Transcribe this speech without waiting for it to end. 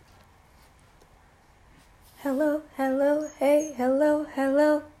Hello, hello, hey, hello,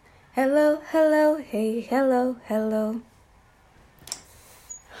 hello. Hello, hello, hey, hello, hello.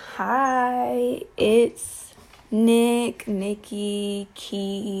 Hi, it's Nick, Nikki,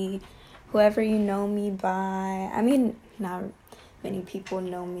 Key, whoever you know me by. I mean, not many people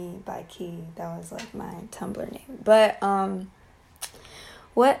know me by Key. That was like my Tumblr name. But,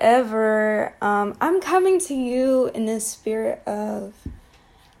 whatever. I'm coming to you in the spirit of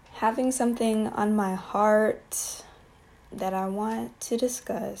having something on my heart that I want to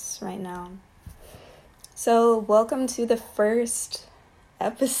discuss right now. So, welcome to the first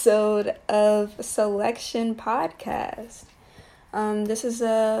episode of Selection Podcast. This is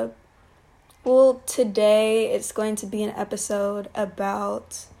today it's going to be an episode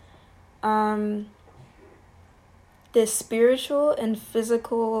about the spiritual and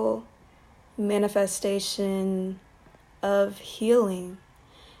physical manifestation of healing.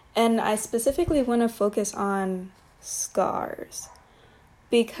 And I specifically want to focus on scars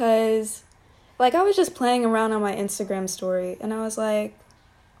because I was just playing around on my Instagram story and I was like,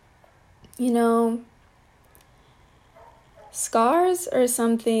 scars are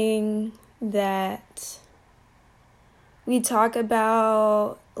something that we talk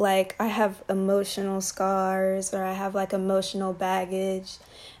about, like I have emotional scars or I have emotional baggage.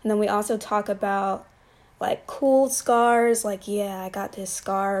 And then we also talk about cool scars, I got this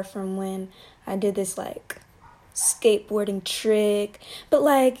scar from when I did this skateboarding trick, but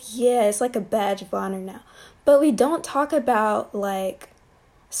it's like a badge of honor now. But we don't talk about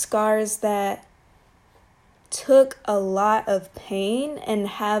scars that took a lot of pain and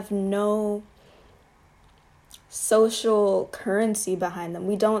have no social currency behind them.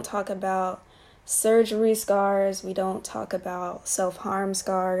 We don't talk about surgery scars, we don't talk about self-harm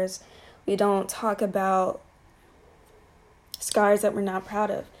scars, we don't talk about scars that we're not proud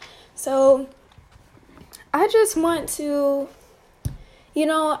of. So I just want to, be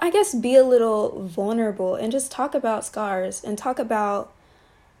a little vulnerable and just talk about scars and talk about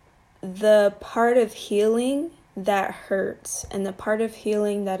the part of healing that hurts and the part of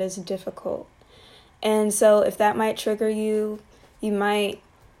healing that is difficult. And so if that might trigger you, you might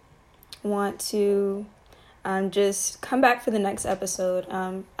want to just come back for the next episode.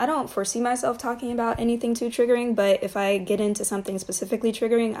 I don't foresee myself talking about anything too triggering, but if I get into something specifically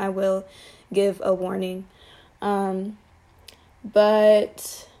triggering, I will give a warning.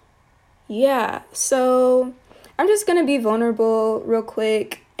 So I'm just going to be vulnerable real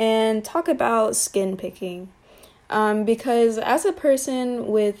quick and talk about skin picking. Because as a person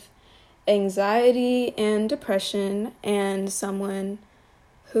with anxiety and depression and someone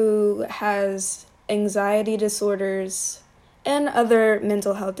who has anxiety disorders and other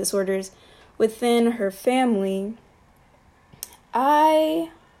mental health disorders within her family, I'm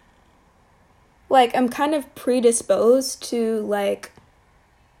kind of predisposed to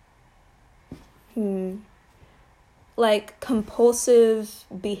compulsive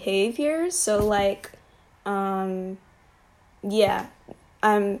behaviors. So I'm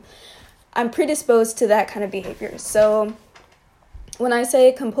predisposed to that kind of behavior. So when I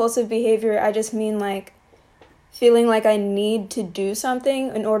say compulsive behavior, I just mean feeling like I need to do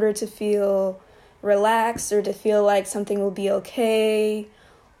something in order to feel relaxed or to feel like something will be okay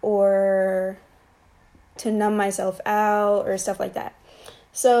or to numb myself out or stuff like that.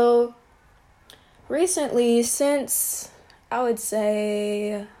 So recently, since maybe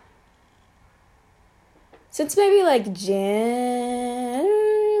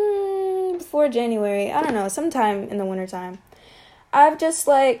before January, I don't know, sometime in the wintertime, I've just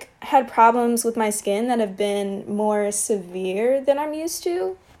had problems with my skin that have been more severe than I'm used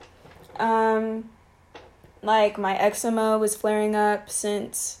to. My eczema was flaring up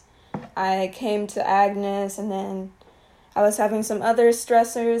since I came to Agnes, and then I was having some other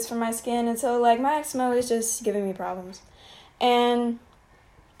stressors for my skin, and so my eczema was just giving me problems. And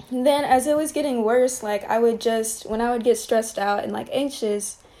then as it was getting worse, when I would get stressed out and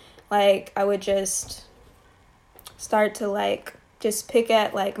anxious, I would just start to just pick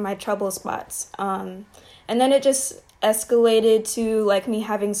at my trouble spots. And then it just escalated to me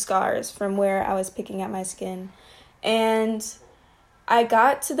having scars from where I was picking at my skin. And I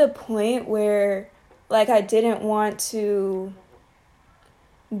got to the point where I didn't want to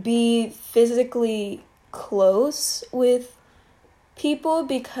be physically close with people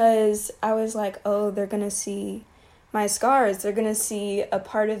because I was they're gonna see my scars. They're gonna see a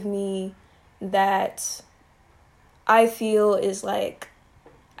part of me that I feel is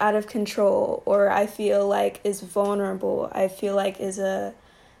out of control, or I feel is vulnerable. I feel is a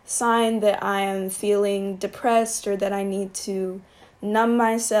sign that I am feeling depressed or that I need to numb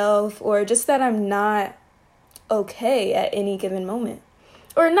myself, or just that I'm not okay at any given moment.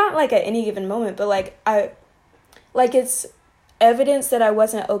 Or not like at any given moment, but like it's evidence that I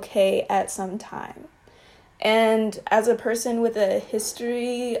wasn't okay at some time. And as a person with a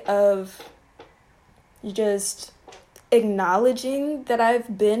history of just acknowledging that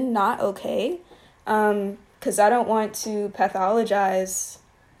I've been not okay, because I don't want to pathologize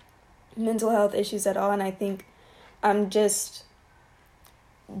mental health issues at all, and I think just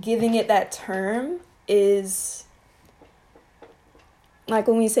giving it that term is like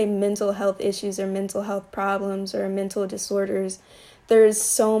when we say mental health issues or mental health problems or mental disorders, there's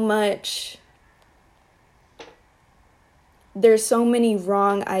so many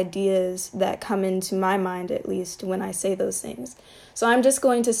wrong ideas that come into my mind, at least when I say those things. So I'm just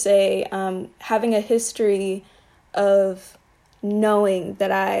going to say having a history of knowing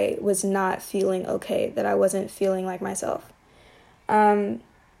that I was not feeling okay, that I wasn't feeling like myself.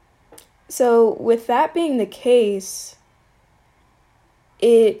 So with that being the case,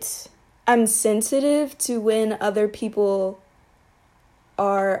 I'm sensitive to when other people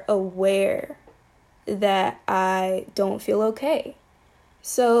are aware that I don't feel okay.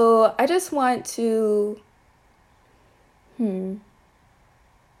 So I just want to, I'm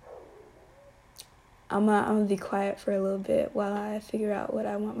gonna be quiet for a little bit while I figure out what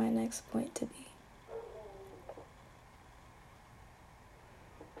I want my next point to be.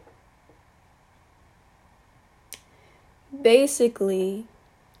 Basically,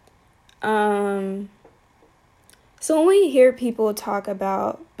 so when we hear people talk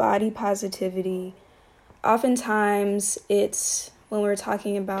about body positivity, oftentimes it's when we're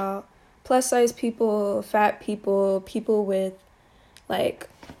talking about plus size people, fat people, people with like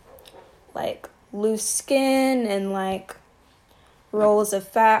loose skin and like rolls of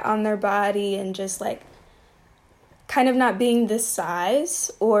fat on their body and just like kind of not being this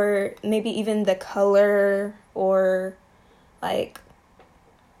size, or maybe even the color, or like,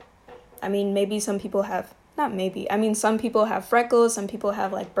 I mean, maybe some people have, not maybe, I mean, some people have freckles, some people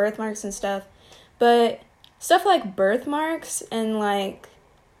have like birthmarks and stuff, but stuff like birthmarks and like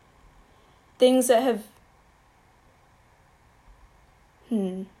things that have,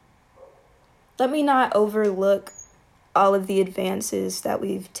 let me not overlook all of the advances that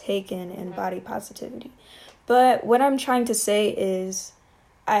we've taken in body positivity. But what I'm trying to say is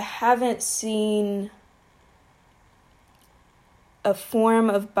I haven't seen a form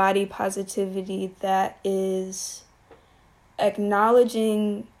of body positivity that is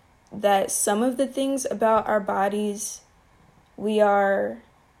acknowledging that some of the things about our bodies we are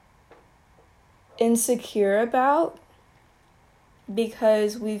insecure about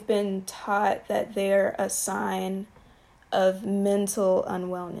because we've been taught that they're a sign of mental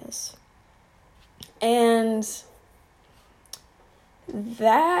unwellness. And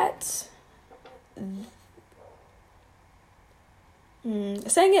that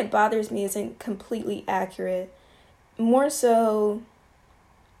saying it bothers me isn't completely accurate. More so,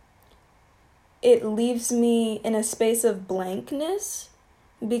 it leaves me in a space of blankness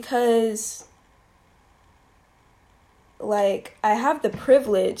because, like, I have the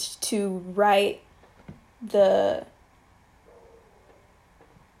privilege to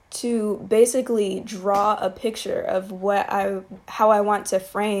to basically draw a picture of how I want to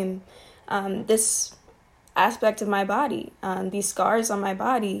frame this aspect of my body, these scars on my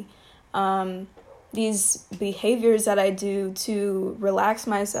body, these behaviors that I do to relax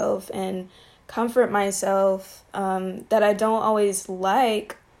myself and comfort myself, that I don't always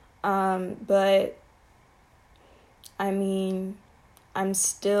like, but I mean, I'm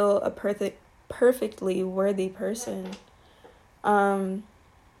still a perfectly worthy person.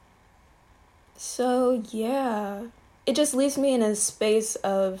 So yeah, it just leaves me in a space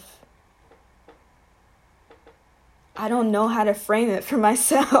of, I don't know how to frame it for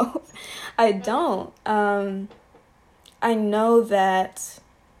myself. I don't. I know that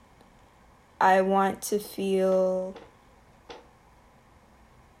I want to feel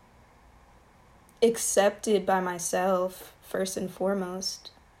accepted by myself first and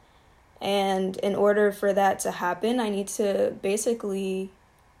foremost. And in order for that to happen, I need to basically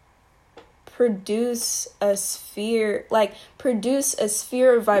produce a sphere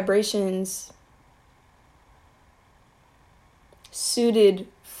of vibrations suited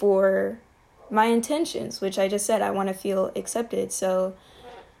for my intentions, which I just said, I want to feel accepted. So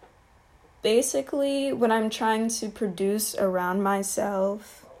basically what I'm trying to produce around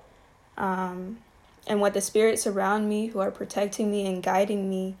myself, and what the spirits around me who are protecting me and guiding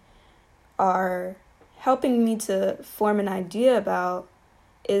me are helping me to form an idea about,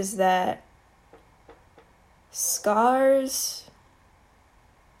 is that scars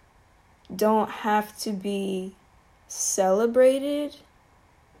don't have to be celebrated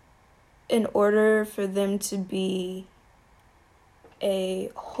in order for them to be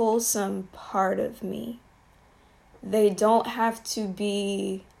a wholesome part of me. They don't have to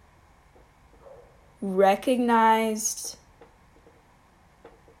be recognized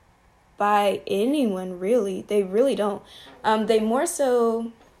by anyone, really. They really don't. They more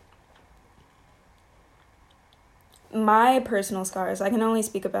so, my personal scars, I can only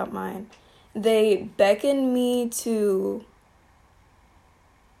speak about mine, they beckon me to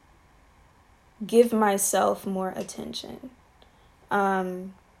give myself more attention.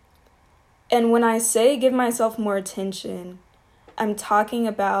 And when I say give myself more attention, I'm talking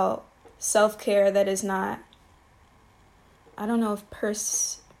about self-care that is not, I don't know if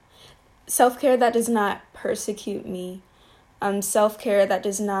self-care that does not persecute me. Self-care that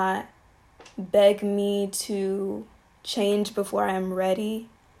does not beg me to change before I'm ready.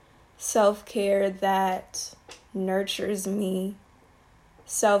 Self-care that nurtures me.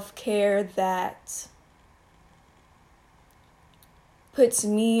 Self-care that puts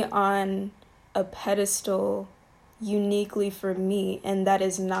me on a pedestal uniquely for me, and that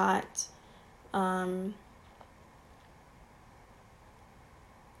is not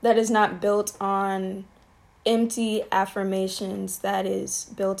built on empty affirmations. That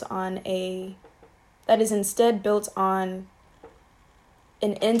is instead built on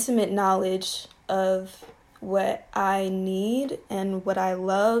an intimate knowledge of what I need and what I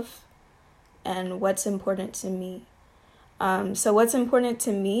love and what's important to me. So what's important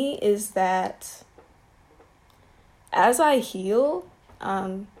to me is that as I heal,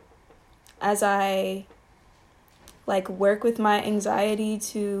 as I work with my anxiety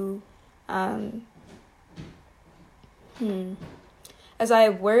to, as I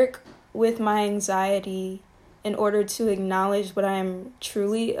work with my anxiety in order to acknowledge what I'm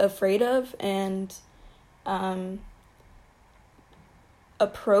truly afraid of and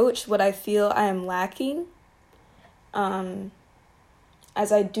approach what I feel I am lacking,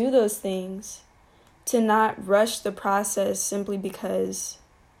 as I do those things, to not rush the process simply because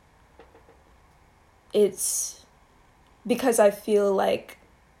I feel like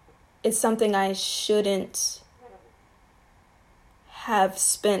it's something I shouldn't have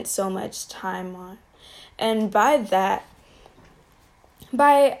spent so much time on. And by that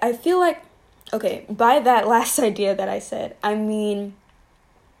last idea that I said, I mean,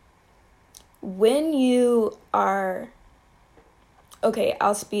 when you are,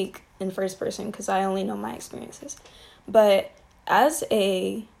 I'll speak in first person because I only know my experiences, but as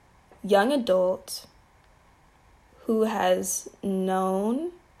a young adult who has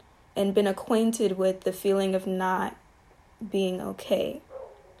known and been acquainted with the feeling of not being okay,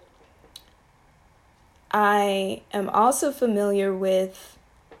 I am also familiar with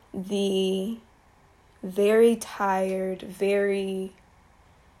the very tired, very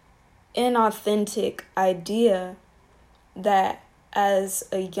inauthentic idea that as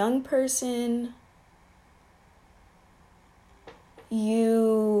a young person,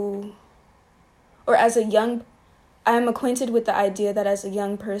 I'm acquainted with the idea that as a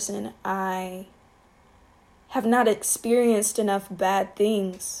young person, I have not experienced enough bad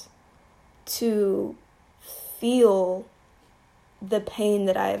things to feel the pain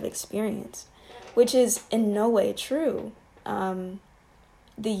that I have experienced, which is in no way true. The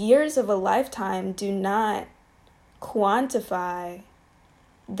years of a lifetime do not quantify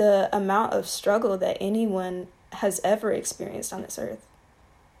the amount of struggle that anyone has ever experienced on this earth.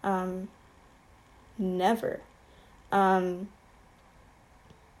 Never.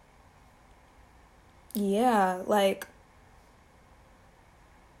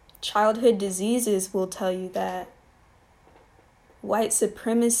 Childhood diseases will tell you that. White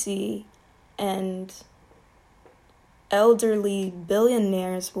supremacy and elderly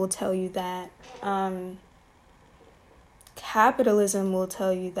billionaires will tell you that. Capitalism will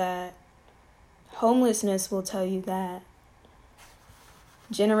tell you that. Homelessness will tell you that.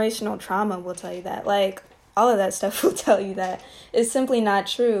 Generational trauma will tell you that. All of that stuff will tell you that. It's simply not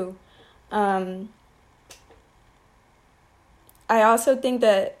true. I also think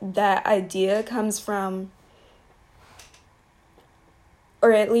that idea comes from,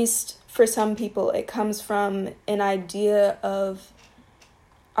 or at least for some people, it comes from an idea of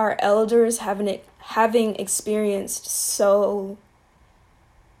our elders having experienced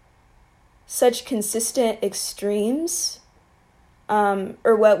such consistent extremes,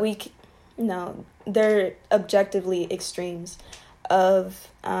 they're objectively extremes of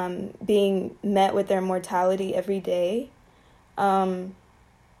being met with their mortality every day,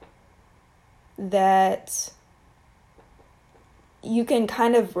 that you can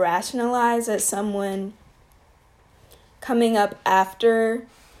kind of rationalize as someone coming up after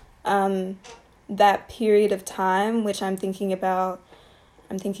that period of time, which I'm thinking about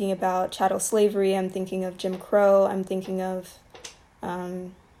chattel slavery, I'm thinking of Jim Crow, I'm thinking of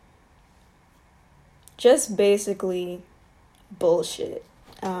just basically bullshit.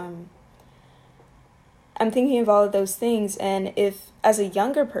 I'm thinking of all of those things, and if, as a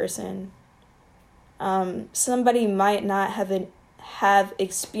younger person, somebody might not have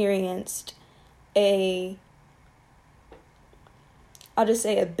experienced I'll just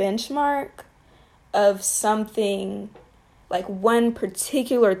say a benchmark of something, like one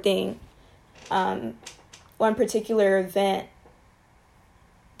particular thing, one particular event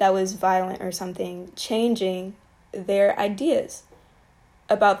that was violent or something, changing their ideas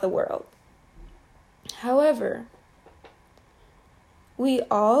about the world. However, we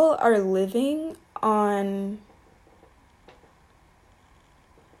all are living on,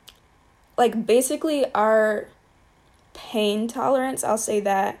 like, basically our pain tolerance, I'll say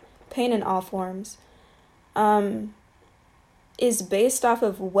that, pain in all forms, is based off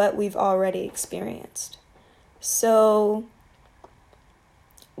of what we've already experienced. So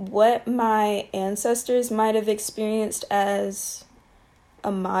what my ancestors might have experienced as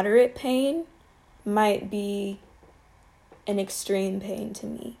a moderate pain might be an extreme pain to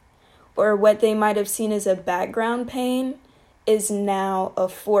me. Or what they might have seen as a background pain is now a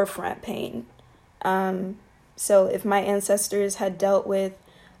forefront pain. So if my ancestors had dealt with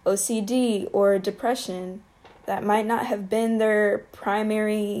OCD or depression, that might not have been their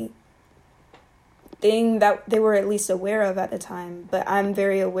primary thing that they were at least aware of at the time, but I'm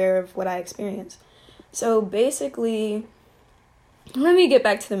very aware of what I experienced. So basically, let me get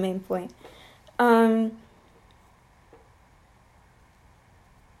back to the main point.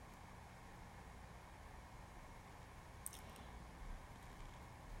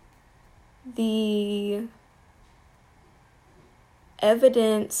 The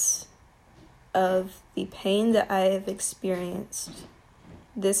evidence of the pain that I have experienced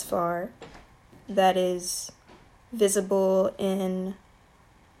this far, that is visible in,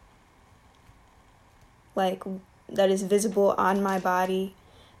 like, that is visible on my body,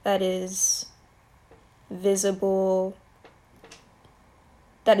 that is visible,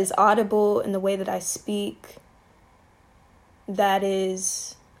 that is audible in the way that I speak, that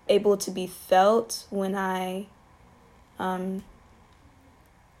is able to be felt when I,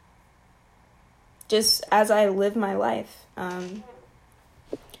 just as I live my life.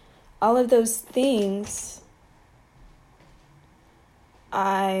 All of those things,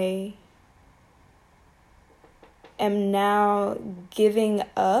 I am now giving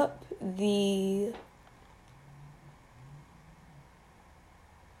up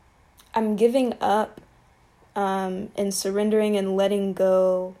and surrendering and letting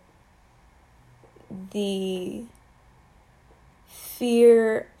go the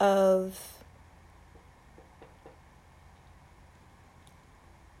fear of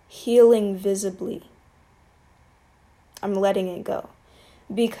healing visibly. I'm letting it go.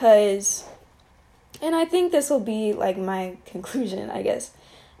 Because, and I think this will be like my conclusion, I guess.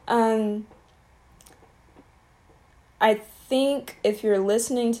 I think if you're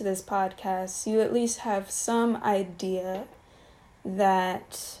listening to this podcast, you at least have some idea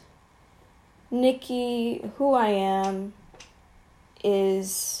that Nikki, who I am,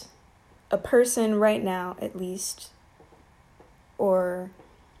 is a person right now, at least. Or,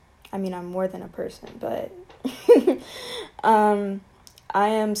 I mean, I'm more than a person, but I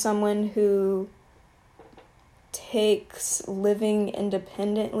am someone who takes living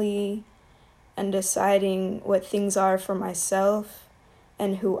independently and deciding what things are for myself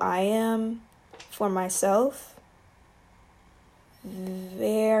and who I am for myself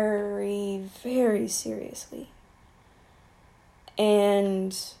very, very seriously.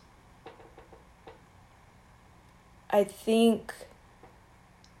 And I think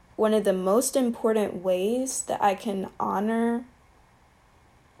one of the most important ways that I can honor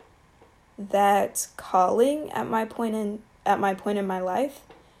that calling at my point in my life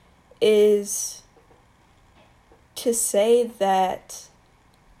is to say that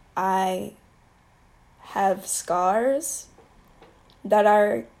I have scars that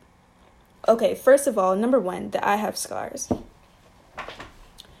are, okay, first of all, number one, that I have scars.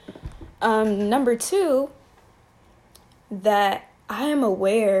 Number two, that I am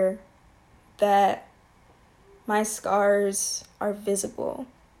aware that my scars are visible.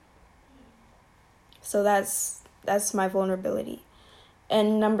 So that's my vulnerability.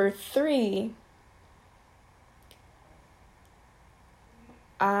 And number three,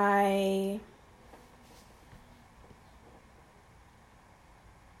 I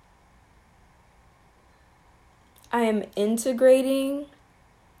I am integrating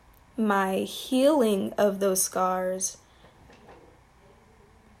my healing of those scars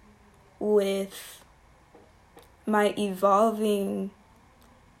with my evolving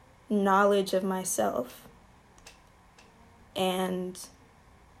knowledge of myself and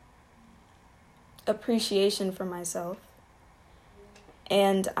appreciation for myself.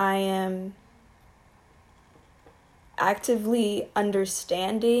 And I am actively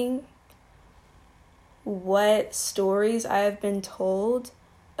understanding what stories I have been told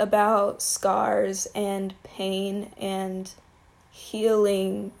about scars and pain and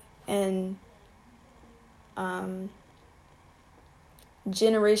healing and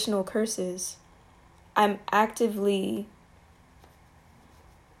generational curses. I'm actively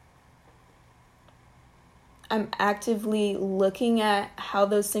looking at how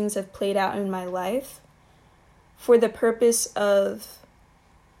those things have played out in my life for the purpose of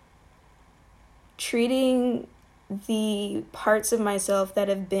treating the parts of myself that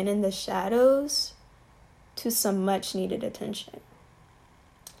have been in the shadows to some much needed attention.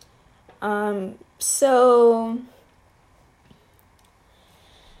 So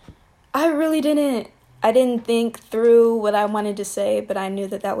I didn't think through what I wanted to say, but I knew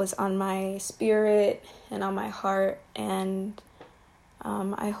that was on my spirit and on my heart, and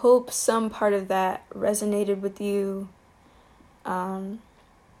I hope some part of that resonated with you. I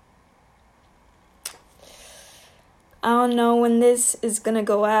don't know when this is gonna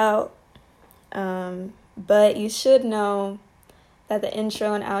go out, but you should know that the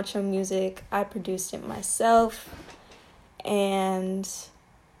intro and outro music, I produced it myself, and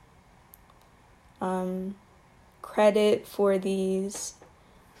credit for these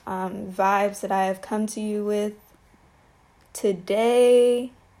vibes that I have come to you with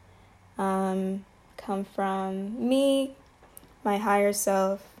today come from me, my higher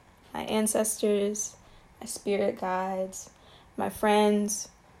self, my ancestors, my spirit guides, my friends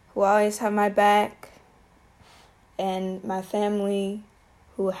who always have my back, and my family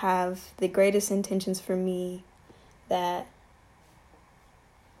who have the greatest intentions for me that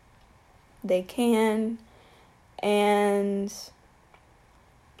they can, and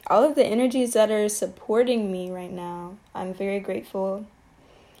all of the energies that are supporting me right now. I'm very grateful,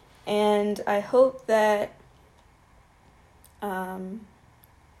 and I hope that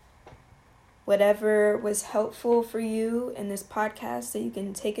whatever was helpful for you in this podcast, that you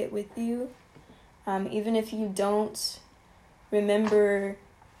can take it with you, even if you don't remember,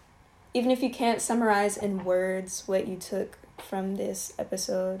 even if you can't summarize in words what you took from this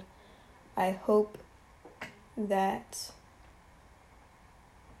episode. I hope that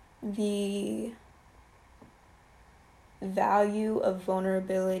the value of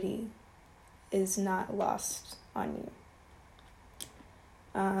vulnerability is not lost on you.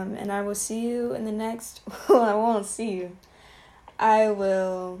 And I will see you in the next, well, I won't see you. I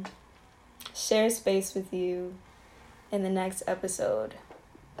will share space with you in the next episode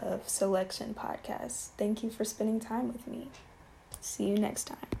of Selection Podcast. Thank you for spending time with me. See you next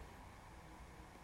time.